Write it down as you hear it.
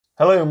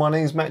Hello, my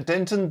name's Matt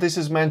Denton, this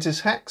is Mantis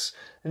Hacks,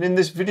 and in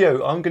this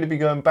video I'm going to be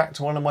going back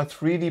to one of my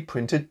 3D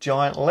printed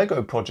giant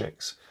Lego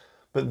projects.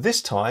 But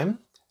this time,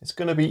 it's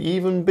going to be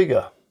even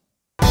bigger.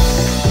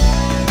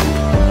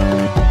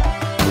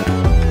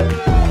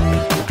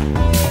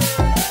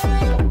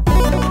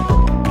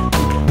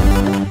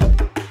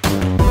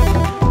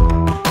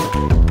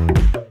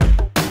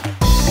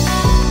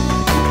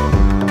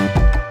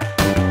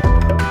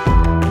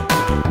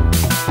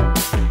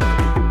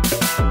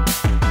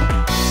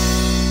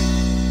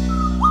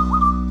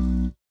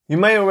 You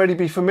may already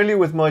be familiar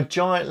with my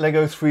giant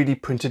Lego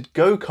 3D printed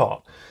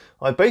go-kart.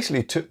 I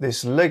basically took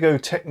this Lego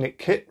Technic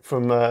kit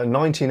from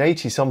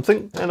 1980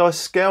 something and I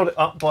scaled it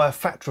up by a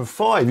factor of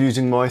 5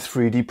 using my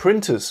 3D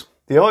printers.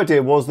 The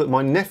idea was that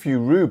my nephew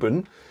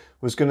Ruben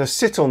was going to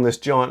sit on this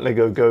giant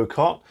Lego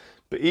go-kart,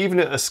 but even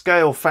at a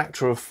scale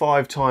factor of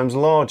 5 times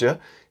larger,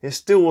 it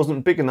still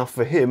wasn't big enough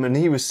for him, and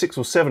he was 6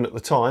 or 7 at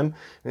the time,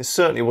 and it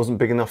certainly wasn't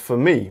big enough for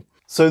me.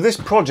 So this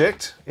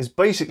project is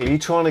basically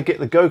trying to get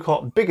the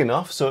go-kart big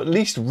enough so at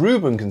least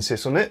Ruben can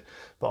sit on it,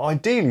 but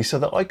ideally so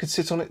that I could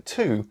sit on it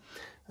too,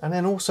 and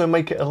then also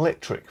make it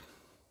electric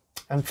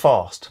and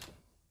fast,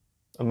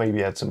 and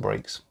maybe add some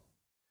brakes.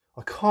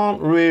 I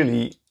can't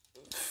really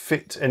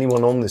fit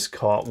anyone on this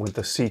kart with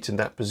the seat in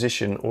that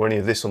position or any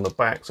of this on the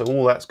back, so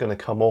all that's going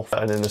to come off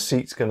and then the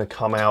seat's going to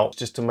come out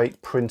just to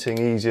make printing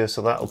easier,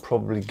 so that'll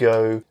probably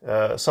go,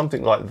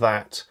 something like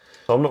that.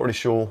 I'm not really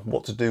sure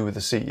what to do with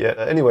the seat yet.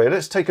 Anyway,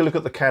 let's take a look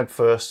at the CAD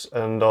first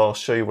and I'll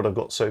show you what I've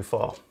got so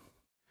far.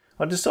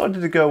 I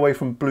decided to go away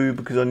from blue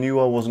because I knew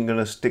I wasn't going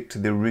to stick to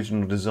the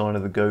original design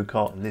of the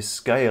go-kart. And this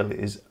scale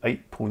is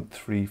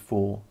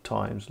 8.34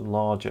 times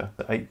larger.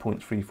 At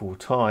 8.34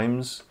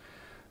 times,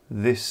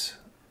 this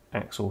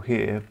axle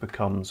here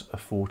becomes a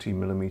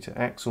 40mm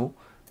axle,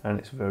 and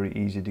it's very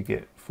easy to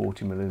get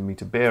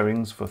 40mm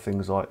bearings for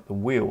things like the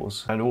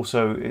wheels, and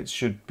also it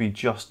should be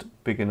just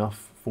big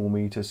enough for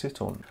me to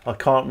sit on. I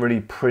can't really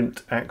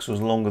print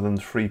axles longer than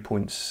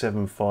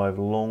 3.75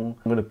 long.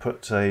 I'm going to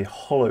put a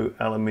hollow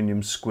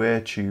aluminium square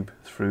tube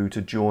through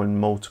to join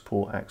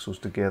multiple axles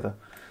together.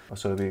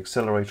 So the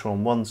accelerator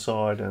on one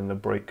side and the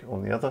brake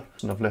on the other.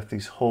 And I've left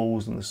these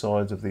holes in the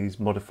sides of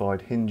these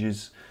modified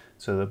hinges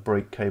so the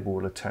brake cable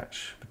will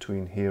attach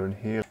between here and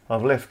here.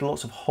 I've left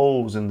lots of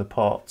holes in the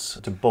parts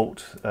to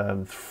bolt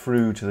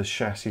through to the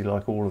chassis,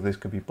 like all of this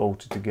could be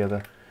bolted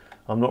together.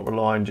 I'm not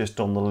relying just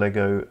on the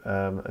Lego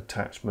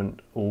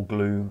attachment or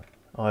glue.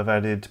 I've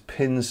added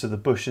pins to the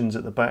bushings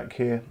at the back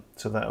here,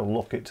 so that'll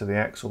lock it to the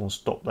axle and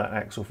stop that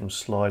axle from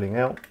sliding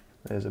out.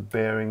 There's a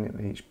bearing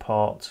in each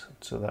part,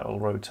 so that'll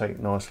rotate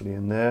nicely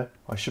in there.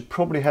 I should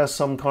probably have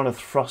some kind of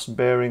thrust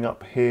bearing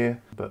up here,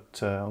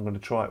 but I'm going to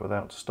try it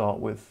without to start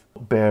with.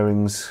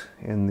 Bearings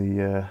in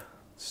the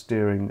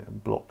steering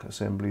block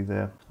assembly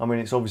there. I mean,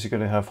 it's obviously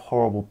going to have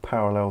horrible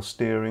parallel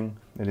steering.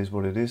 It is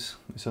what it is.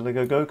 It's a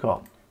Lego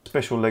go-kart.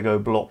 Special Lego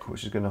block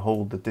which is going to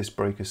hold the disc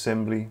brake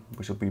assembly,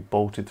 which will be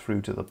bolted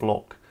through to the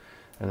block,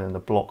 and then the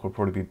block will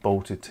probably be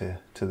bolted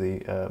to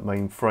the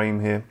main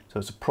frame here. So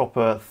it's a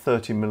proper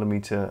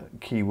 30mm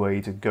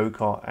keyway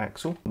go-kart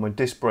axle. My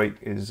disc brake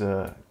is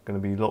going to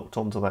be locked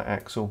onto that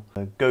axle.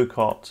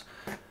 Go-kart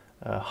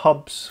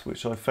hubs,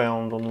 which I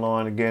found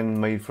online, again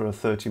made for a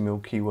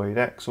 30mm keyway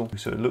axle.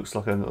 So it looks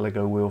like a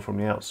Lego wheel from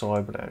the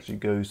outside, but it actually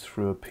goes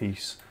through a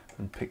piece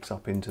and picks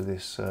up into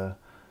this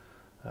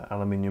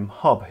aluminium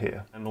hub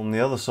here. And on the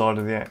other side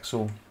of the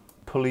axle,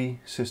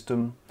 pulley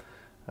system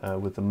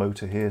with the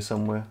motor here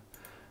somewhere.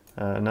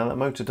 Now that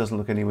motor doesn't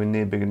look anywhere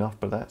near big enough,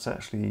 but that's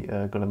actually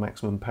got a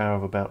maximum power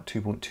of about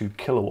 2.2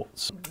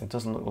 kilowatts. It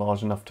doesn't look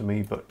large enough to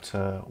me, but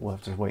we'll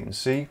have to wait and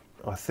see.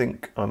 I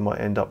think I might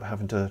end up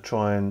having to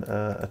try and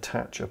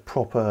attach a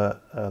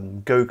proper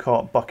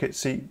go-kart bucket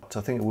seat.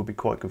 I think it would be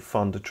quite good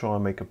fun to try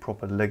and make a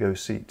proper Lego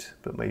seat,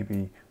 but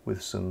maybe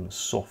with some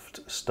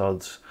soft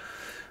studs.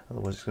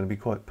 Otherwise it's going to be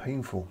quite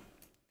painful.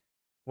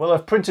 Well,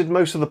 I've printed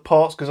most of the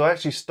parts because I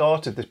actually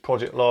started this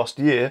project last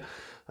year.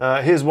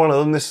 Here's one of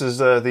them. This is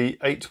the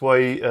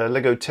 8-way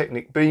Lego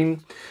Technic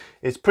beam.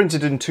 It's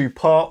printed in 2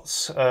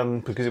 parts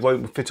because it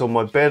won't fit on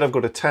my bed. I've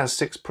got a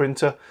TAS6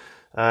 printer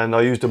and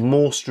I used a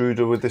Moore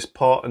extruder with this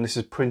part, and this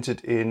is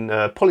printed in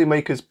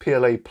Polymaker's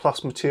PLA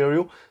Plus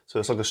material. So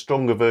it's like a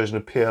stronger version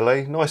of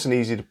PLA, nice and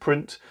easy to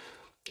print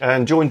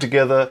and joined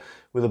together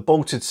with a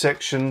bolted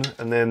section,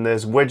 and then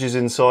there's wedges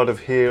inside of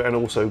here and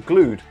also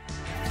glued.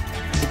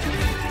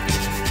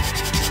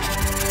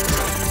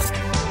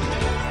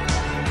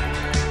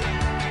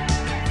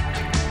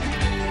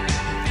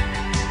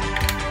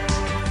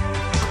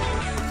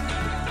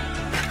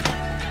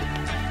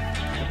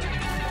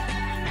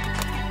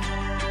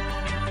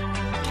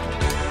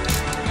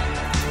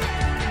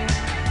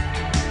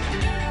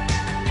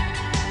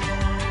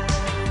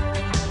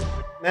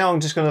 Now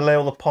I'm just going to lay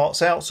all the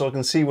parts out so I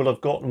can see what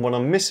I've got and what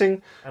I'm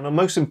missing, and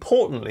most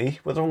importantly,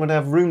 whether I'm going to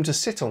have room to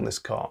sit on this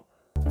kart.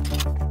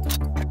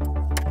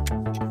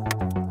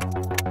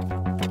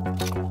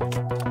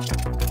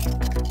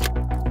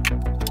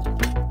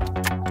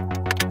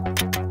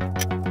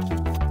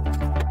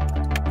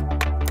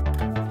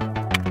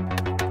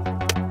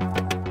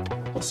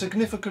 a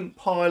significant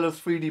pile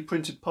of 3D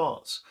printed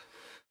parts.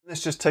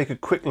 Let's just take a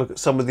quick look at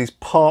some of these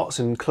parts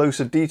in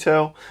closer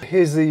detail.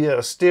 Here's the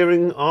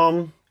steering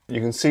arm.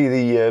 You can see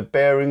the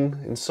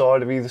bearing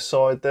inside of either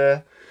side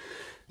there.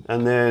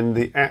 And then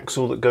the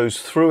axle that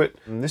goes through it.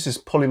 And this is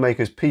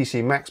Polymaker's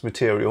PC Max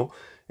material.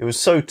 It was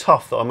so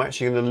tough that I'm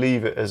actually going to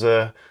leave it as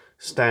a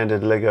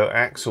standard Lego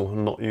axle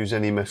and not use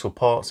any metal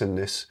parts in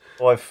this.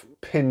 I've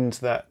pinned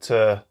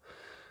that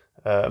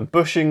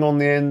bushing on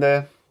the end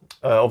there.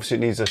 Obviously it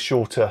needs a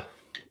shorter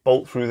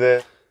bolt through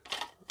there.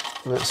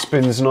 And that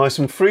spins nice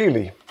and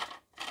freely.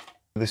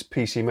 This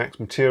PC Max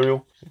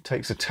material, it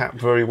takes a tap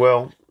very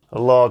well.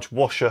 A large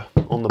washer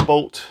on the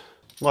bolt,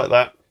 like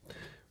that,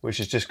 which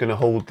is just going to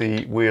hold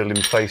the wheel in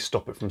place,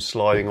 stop it from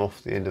sliding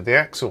off the end of the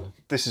axle.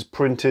 This is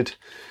printed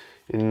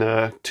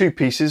in 2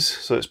 pieces,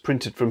 so it's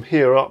printed from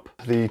here up.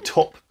 The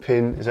top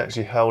pin is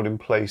actually held in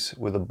place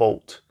with a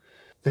bolt.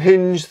 The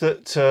hinge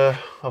that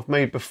I've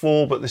made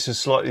before, but this is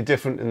slightly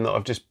different in that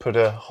I've just put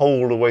a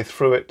hole all the way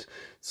through it,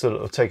 so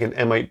that I'll take an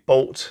M8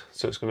 bolt,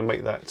 so it's going to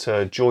make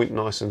that joint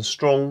nice and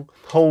strong.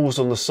 Holes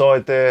on the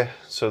side there,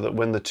 so that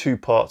when the 2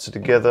 parts are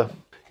together,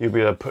 you'll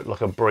be able to put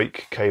like a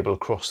brake cable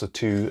across the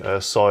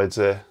 2 sides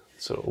there,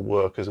 so it'll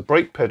work as a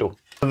brake pedal.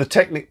 The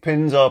Technic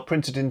pins are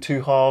printed in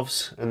 2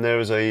 halves, and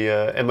there is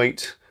a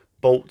M8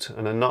 bolt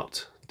and a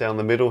nut down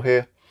the middle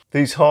here.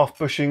 These half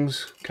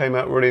bushings came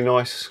out really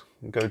nice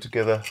and go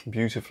together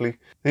beautifully.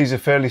 These are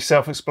fairly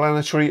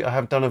self-explanatory. I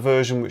have done a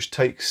version which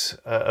takes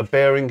a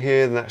bearing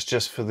here, and that's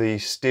just for the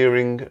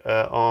steering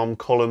arm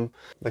column.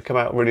 They come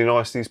out really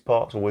nice, these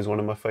parts, always one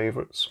of my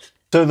favourites.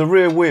 So the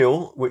rear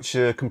wheel, which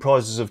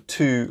comprises of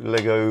 2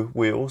 Lego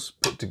wheels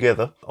put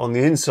together, on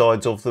the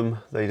insides of them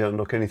they don't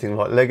look anything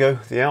like Lego.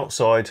 The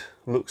outside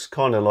looks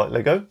kind of like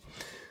Lego,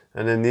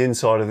 and then the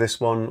inside of this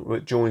one,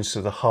 which joins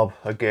to the hub,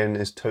 again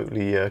is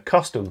totally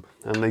custom,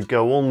 and they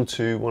go on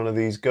to one of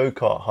these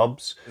go-kart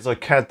hubs. As I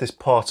CAD this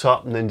part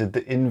up and then did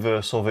the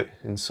inverse of it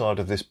inside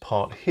of this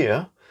part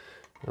here,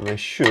 and they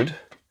should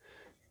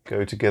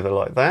go together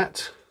like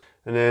that.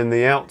 And then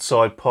the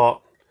outside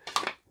part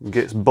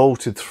gets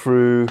bolted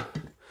through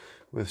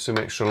with some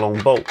extra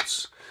long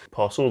bolts,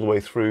 pass all the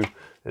way through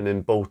and then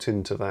bolt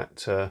into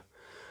that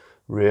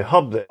rear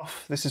hub there.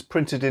 This is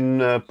printed in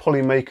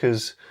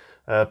Polymaker's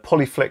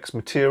Polyflex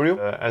material.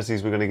 As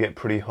these were going to get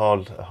pretty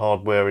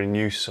hardware in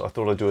use, I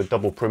thought I'd do a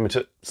double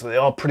perimeter, so they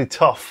are pretty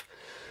tough.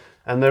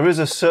 And there is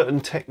a certain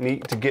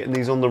technique to getting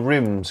these on the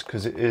rims,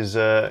 because it is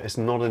it's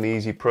not an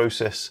easy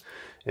process.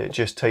 It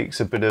just takes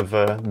a bit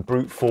of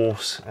brute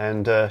force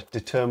and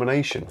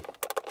determination.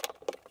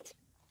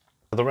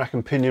 The rack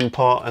and pinion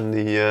part and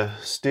the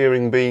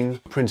steering beam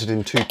printed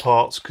in 2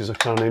 parts, because I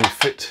can only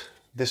fit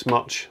this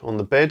much on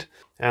the bed.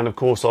 And of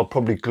course I'll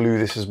probably glue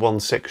this as one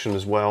section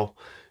as well,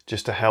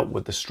 just to help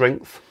with the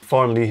strength.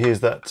 Finally, here's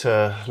that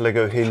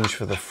Lego hinge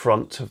for the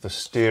front of the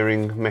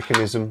steering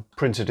mechanism,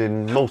 printed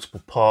in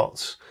multiple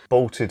parts,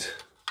 bolted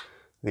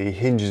the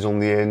hinges on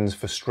the ends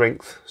for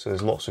strength, so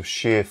there's lots of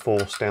shear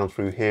force down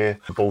through here.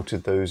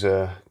 Bolted those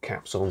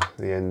caps on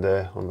the end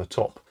there on the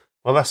top.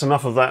 Well, that's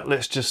enough of that.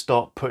 Let's just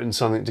start putting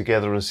something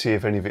together and see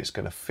if any of it's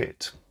going to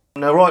fit.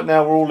 Now, right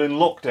now we're all in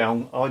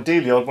lockdown.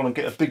 Ideally, I'd want to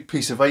get a big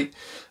piece of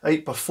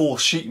 8x4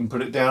 sheet and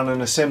put it down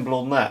and assemble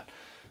on that.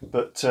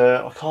 But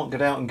I can't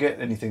get out and get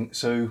anything,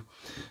 so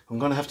I'm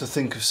going to have to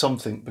think of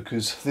something,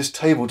 because this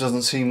table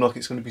doesn't seem like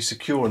it's going to be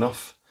secure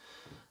enough.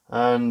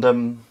 And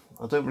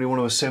I don't really want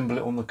to assemble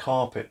it on the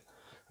carpet.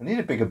 I need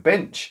a bigger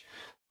bench.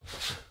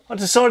 I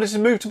decided to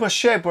move to my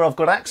shed where I've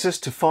got access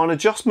to fine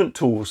adjustment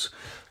tools.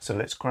 So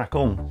let's crack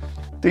on.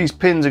 These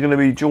pins are going to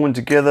be joined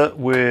together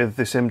with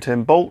this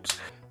M10 bolt,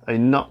 a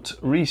nut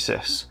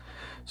recess.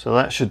 So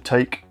that should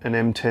take an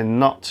M10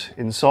 nut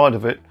inside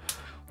of it,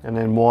 and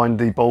then wind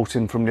the bolt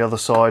in from the other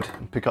side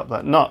and pick up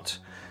that nut.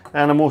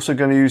 And I'm also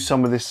going to use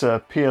some of this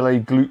PLA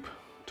gloop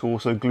to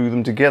also glue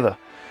them together.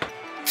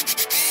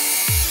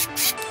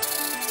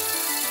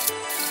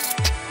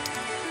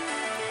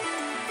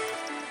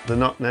 The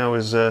nut now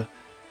is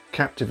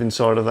captive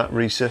inside of that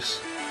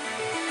recess.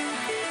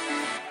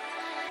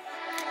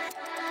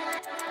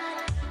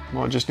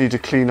 Might just need to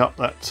clean up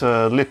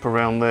that lip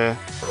around there.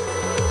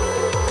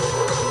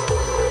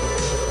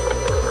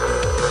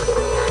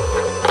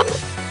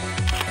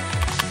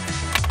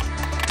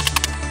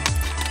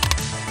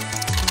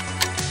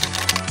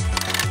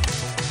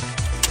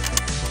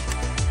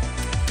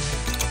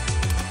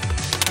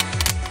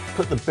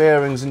 Put the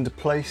bearings into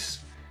place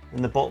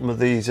in the bottom of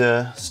these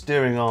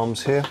steering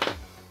arms here,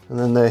 and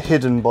then they're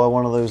hidden by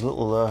one of those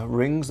little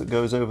rings that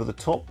goes over the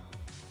top.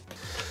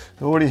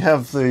 I already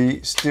have the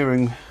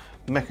steering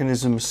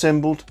mechanism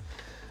assembled.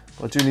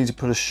 I do need to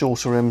put a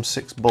shorter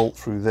M6 bolt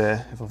through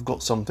there if I've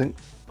got something.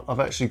 I've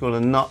actually got a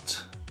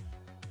nut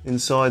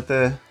inside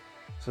there,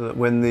 so that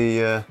when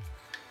the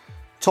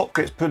top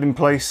gets put in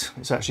place,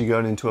 it's actually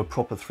going into a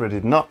proper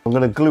threaded nut. I'm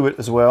going to glue it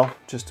as well,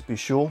 just to be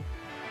sure.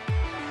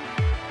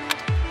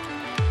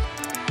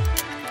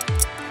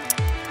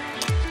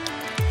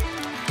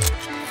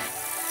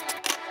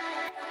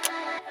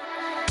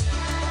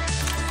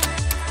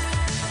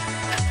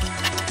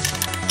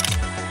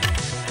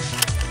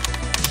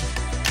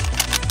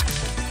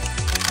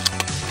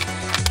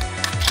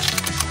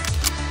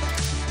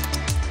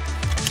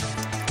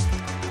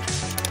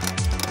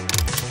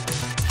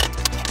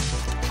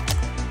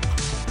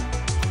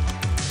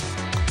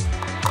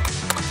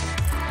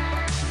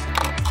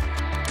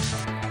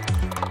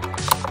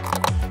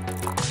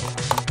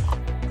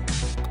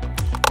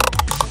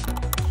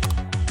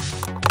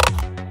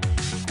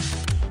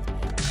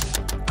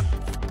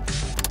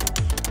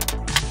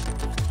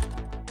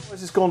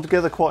 It's gone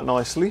together quite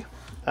nicely.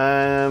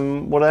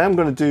 What I am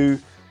going to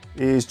do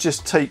is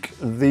just take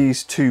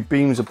these two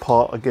beams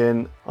apart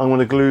again. I'm going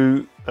to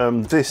glue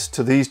this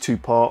to these two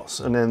parts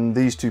and then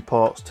these two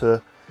parts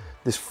to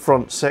this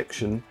front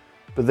section,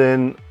 but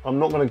then I'm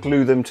not going to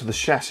glue them to the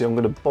chassis. I'm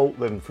going to bolt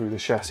them through the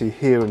chassis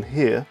here and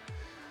here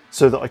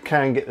so that I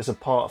can get this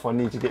apart if I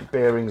need to get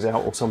bearings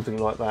out or something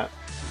like that.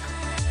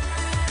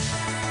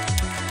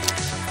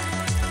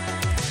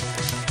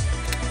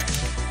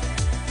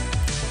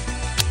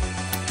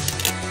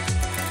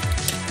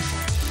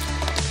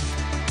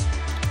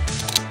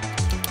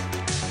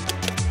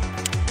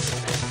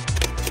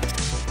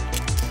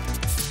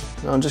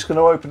 Now I'm just going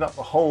to open up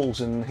the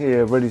holes in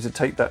here, ready to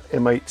take that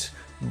M8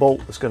 bolt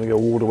that's going to go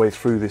all the way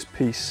through this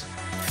piece.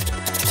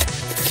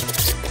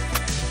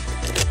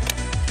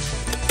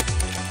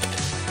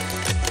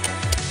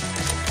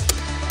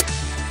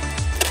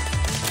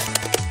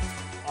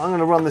 I'm going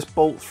to run this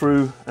bolt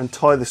through and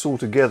tie this all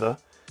together,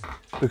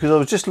 because I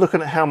was just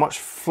looking at how much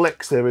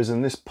flex there is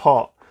in this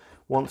part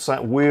once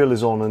that wheel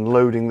is on and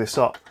loading this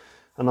up,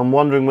 and I'm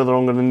wondering whether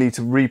I'm going to need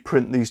to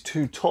reprint these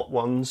two top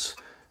ones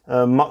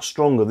much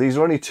stronger. These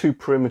are only 2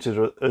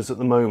 perimeters at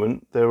the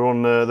moment.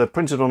 They're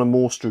printed on a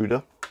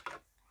Morstruder,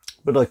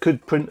 but I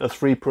could print a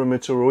 3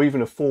 perimeter or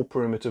even a 4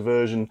 perimeter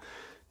version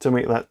to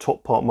make that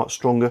top part much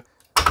stronger.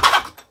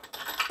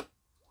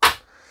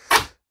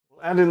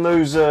 Adding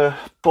those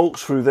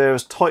bolts through there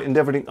has tightened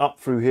everything up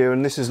through here,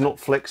 and this is not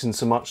flexing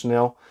so much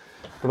now,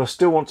 but I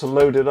still want to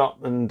load it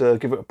up and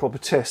give it a proper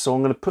test. So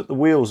I'm going to put the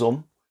wheels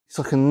on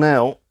so I can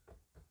now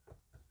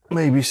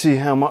maybe see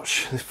how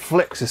much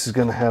flex this is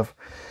going to have.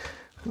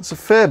 That's a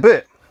fair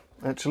bit,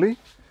 actually.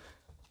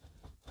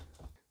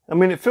 I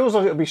mean, it feels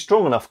like it'll be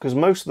strong enough because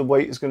most of the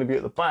weight is going to be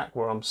at the back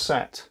where I'm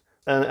sat,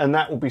 and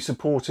that will be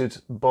supported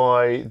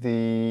by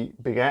the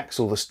big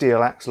axle, the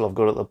steel axle I've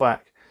got at the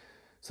back.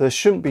 So there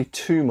shouldn't be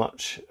too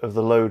much of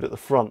the load at the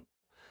front.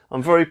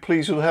 I'm very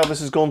pleased with how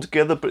this has gone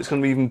together, but it's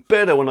going to be even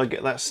better when I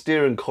get that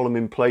steering column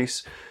in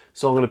place.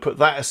 So I'm going to put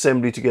that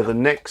assembly together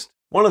next.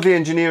 One of the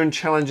engineering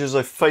challenges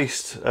I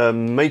faced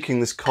making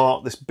this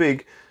kart this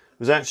big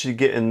was actually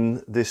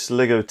getting this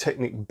LEGO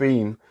Technic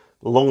beam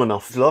long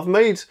enough. I've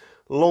made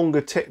longer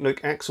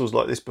Technic axles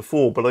like this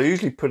before, but I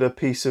usually put a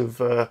piece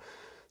of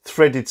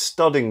threaded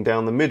studding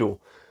down the middle,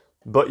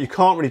 but you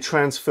can't really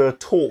transfer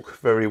torque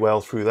very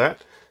well through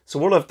that. So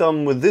what I've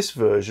done with this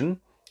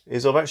version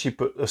is I've actually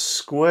put a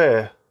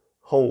square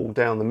hole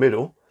down the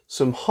middle,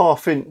 some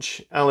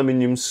 1/2"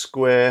 aluminium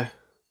square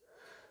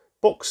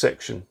box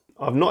section.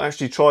 I've not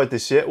actually tried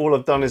this yet. All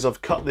I've done is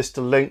I've cut this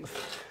to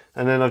length,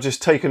 and then I've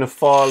just taken a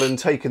file and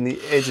taken the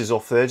edges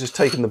off there, just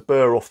taken the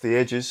burr off the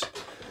edges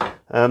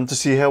to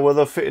see how well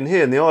they'll fit in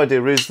here. And the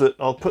idea is that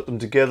I'll put them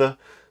together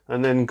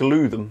and then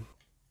glue them.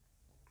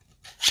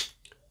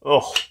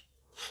 Oh,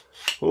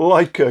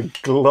 like a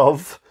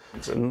glove.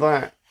 And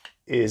that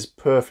is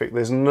perfect.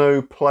 There's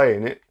no play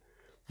in it,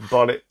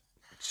 but it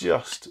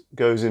just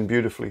goes in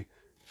beautifully.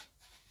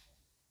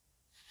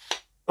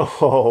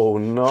 Oh,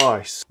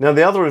 nice. Now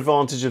the other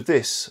advantage of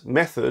this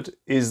method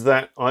is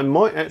that I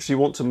might actually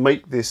want to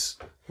make this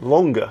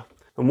longer,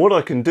 and what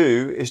I can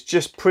do is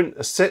just print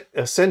a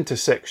center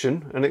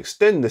section and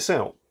extend this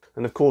out,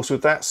 and of course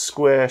with that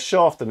square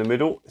shaft in the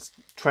middle it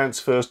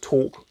transfers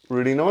torque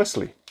really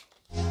nicely.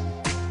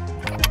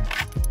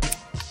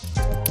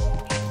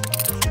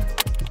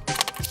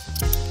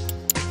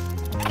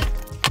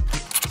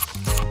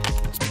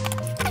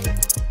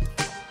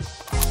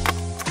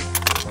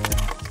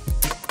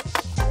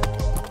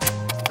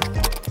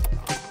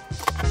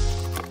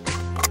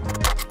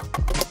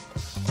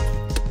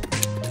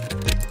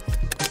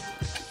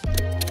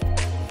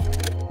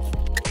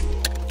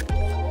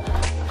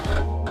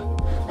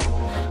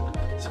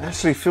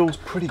 Actually feels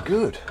pretty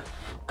good.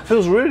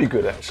 Feels really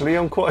good actually.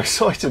 I'm quite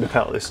excited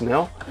about this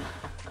now.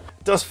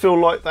 It does feel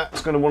like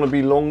that's going to want to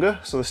be longer,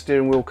 so the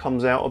steering wheel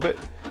comes out a bit,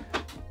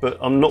 but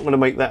I'm not going to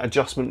make that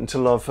adjustment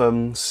until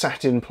I've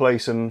sat in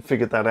place and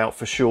figured that out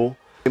for sure.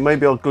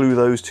 Maybe I'll glue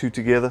those two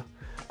together,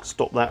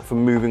 stop that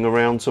from moving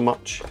around so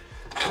much,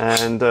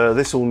 and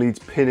this all needs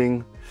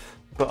pinning,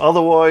 but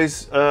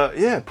otherwise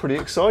yeah, pretty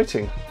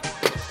exciting.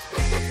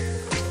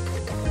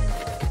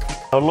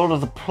 A lot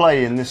of the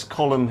play in this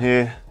column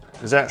here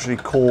is actually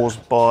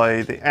caused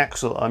by the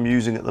axle I'm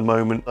using at the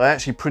moment. I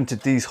actually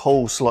printed these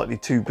holes slightly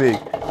too big,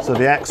 so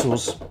the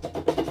axle's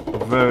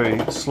very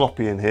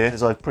sloppy in here.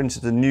 As I've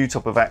printed a new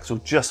type of axle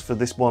just for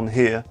this one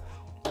here,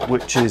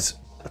 which is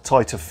a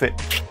tighter fit.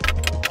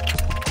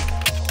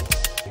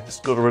 It's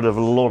got rid of a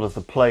lot of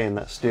the play in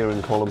that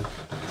steering column.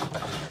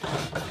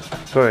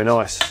 Very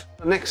nice.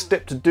 The next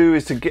step to do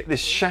is to get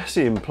this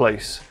chassis in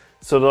place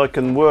so that I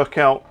can work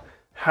out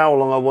how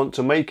long I want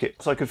to make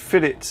it. So I could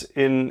fit it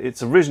in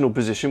its original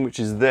position, which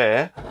is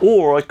there,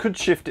 or I could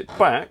shift it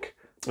back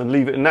and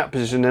leave it in that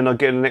position, then I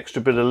get an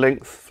extra bit of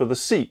length for the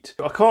seat.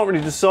 I can't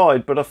really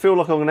decide, but I feel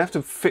like I'm gonna have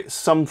to fit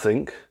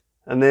something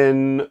and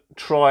then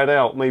try it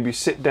out, maybe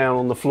sit down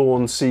on the floor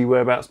and see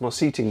whereabouts my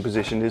seating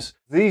position is.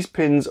 These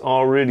pins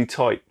are really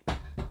tight.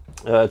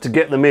 To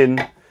get them in,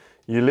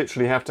 You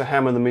literally have to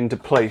hammer them into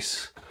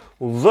place.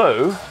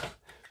 Although,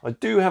 I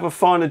do have a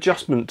fine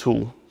adjustment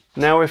tool.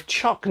 Now, if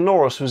Chuck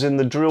Norris was in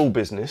the drill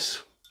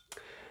business,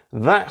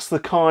 that's the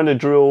kind of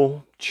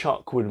drill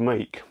Chuck would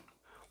make.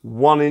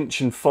 1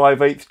 inch and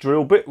 5/8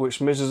 drill bit, which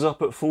measures up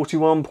at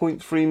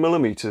 41.3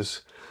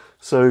 millimeters.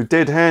 So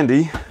dead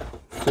handy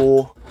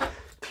for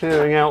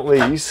clearing out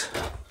these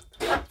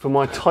for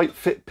my tight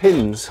fit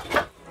pins.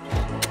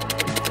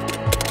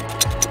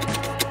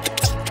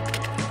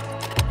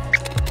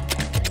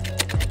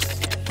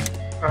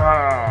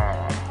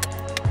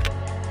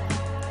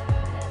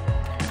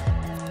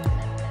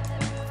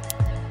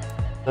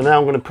 And now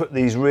I'm going to put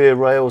these rear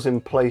rails in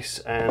place,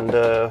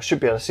 and should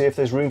be able to see if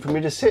there's room for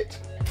me to sit.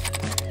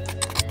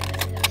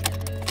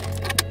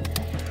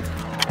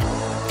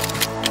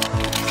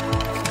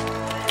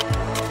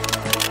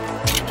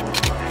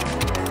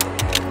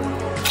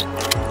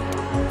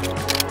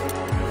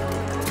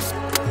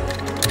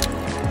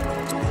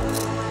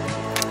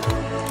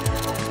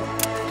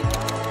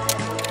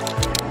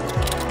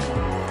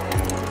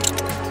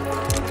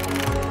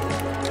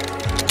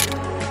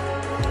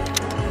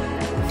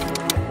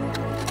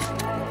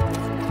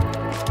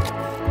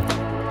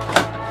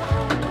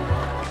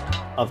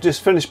 I've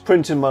just finished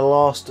printing my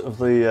last of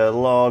the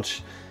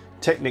large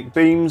Technic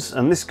beams,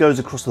 and this goes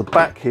across the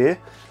back here.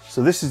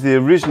 So this is the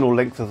original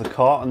length of the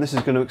cart, and this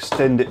is going to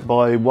extend it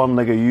by 1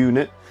 Lego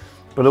unit,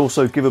 but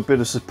also give a bit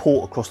of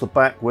support across the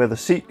back where the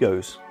seat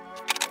goes.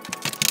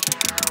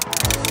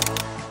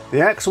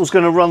 The axle's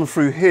going to run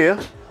through here,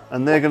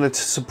 and they're going to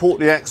support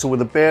the axle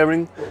with a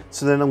bearing,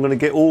 so then I'm going to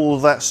get all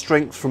of that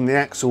strength from the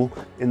axle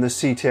in the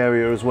seat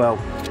area as well.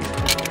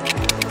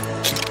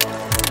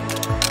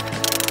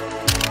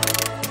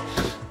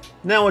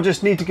 Now I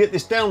just need to get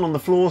this down on the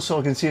floor so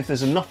I can see if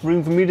there's enough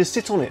room for me to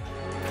sit on it.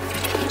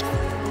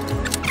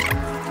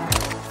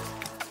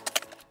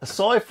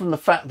 Aside from the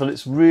fact that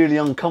it's really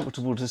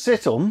uncomfortable to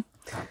sit on,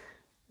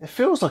 it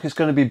feels like it's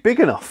going to be big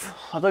enough.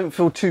 I don't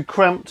feel too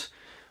cramped.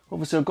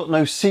 Obviously I've got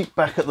no seat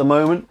back at the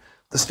moment.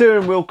 The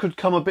steering wheel could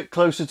come a bit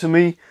closer to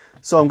me,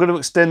 so I'm going to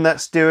extend that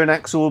steering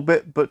axle a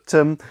bit, but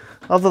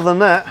other than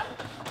that,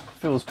 it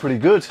feels pretty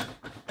good.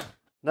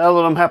 Now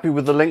that I'm happy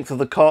with the length of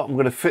the cart, I'm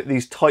going to fit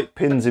these tight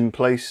pins in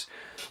place.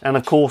 And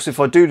of course, if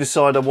I do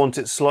decide I want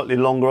it slightly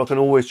longer, I can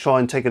always try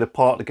and take it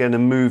apart again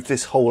and move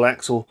this whole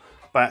axle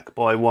back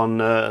by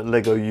 1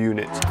 Lego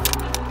unit.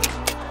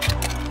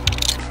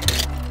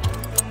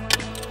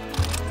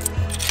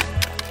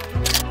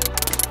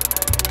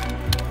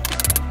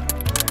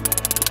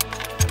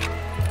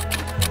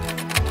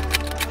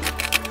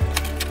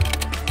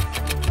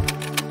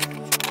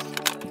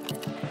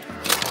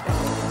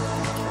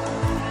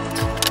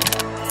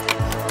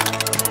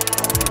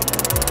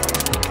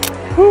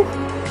 Whew.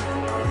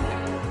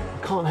 I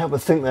can't help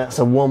but think that's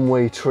a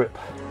one-way trip.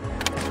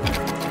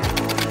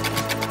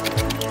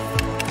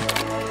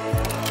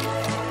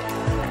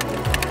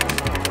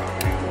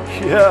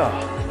 Yeah,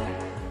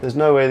 there's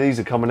no way these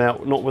are coming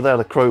out, not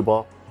without a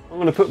crowbar. I'm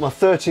going to put my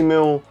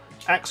 30mm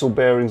axle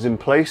bearings in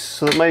place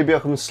so that maybe I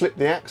can slip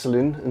the axle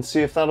in and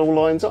see if that all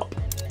lines up.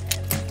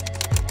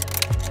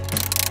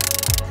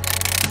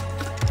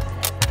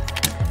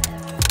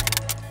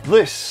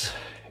 This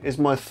is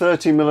my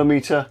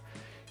 30mm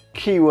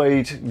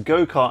keywayed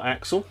go-kart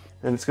axle,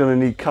 and it's going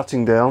to need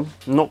cutting down.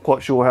 I'm not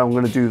quite sure how I'm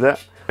going to do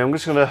that. I'm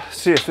just going to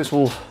see if this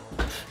will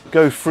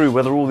go through,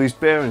 whether all these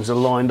bearings are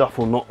lined up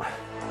or not.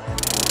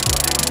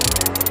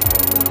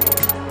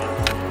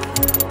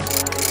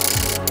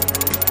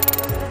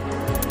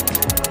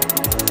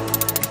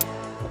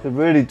 I could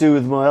really do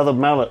with my other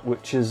mallet,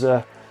 which is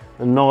a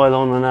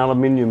nylon and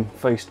aluminium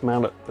faced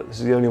mallet, but this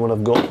is the only one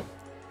I've got.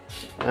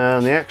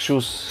 And the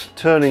axle's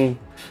turning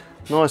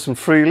nice and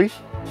freely.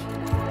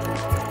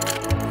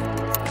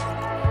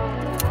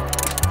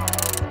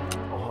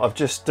 I've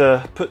just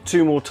put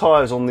 2 more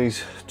tyres on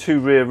these 2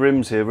 rear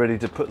rims here, ready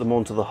to put them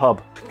onto the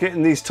hub.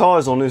 Getting these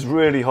tyres on is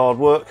really hard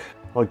work.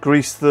 I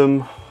greased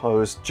them, I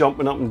was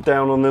jumping up and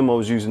down on them, I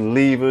was using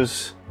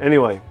levers.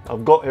 Anyway,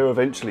 I've got here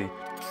eventually.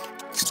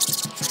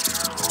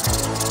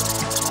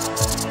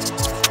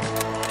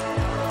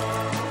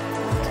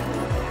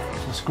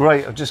 It's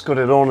great, I've just got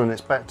it on and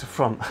it's back to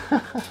front.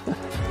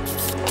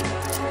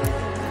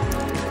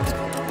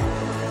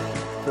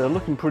 They're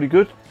looking pretty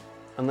good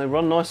and they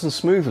run nice and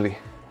smoothly.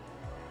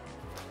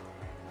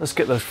 Let's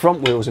get those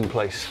front wheels in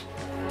place.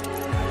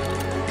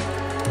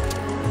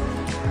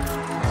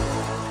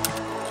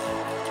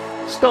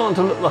 Starting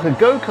to look like a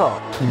go-kart.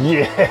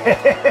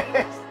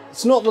 Yeah!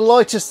 It's not the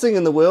lightest thing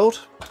in the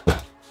world,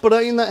 but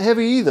it ain't that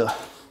heavy either.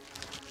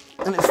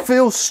 And it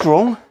feels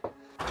strong,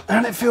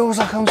 and it feels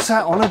like I'm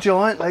sat on a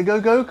giant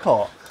Lego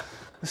go-kart.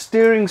 The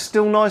steering's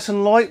still nice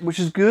and light, which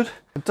is good.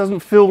 It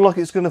doesn't feel like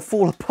it's going to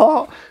fall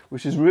apart,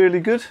 which is really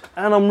good.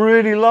 And I'm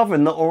really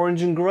loving the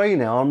orange and grey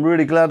now. I'm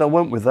really glad I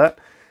went with that.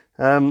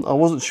 I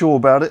wasn't sure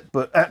about it,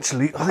 but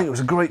actually I think it was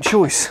a great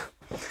choice.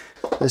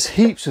 There's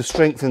heaps of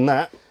strength in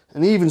that,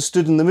 and even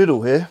stood in the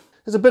middle here.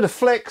 There's a bit of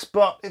flex,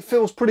 but it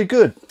feels pretty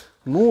good.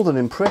 More than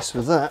impressed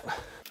with that.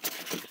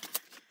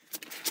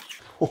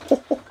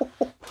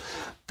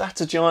 that's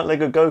a giant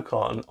Lego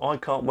go-kart and I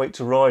can't wait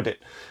to ride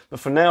it. But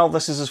for now,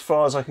 this is as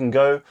far as I can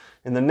go.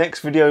 In the next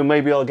video,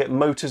 maybe I'll get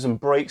motors and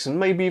brakes and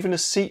maybe even a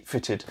seat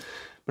fitted.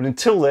 But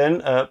until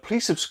then,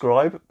 please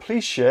subscribe,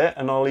 please share,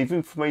 and I'll leave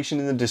information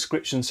in the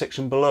description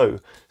section below.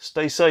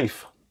 Stay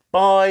safe.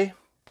 Bye.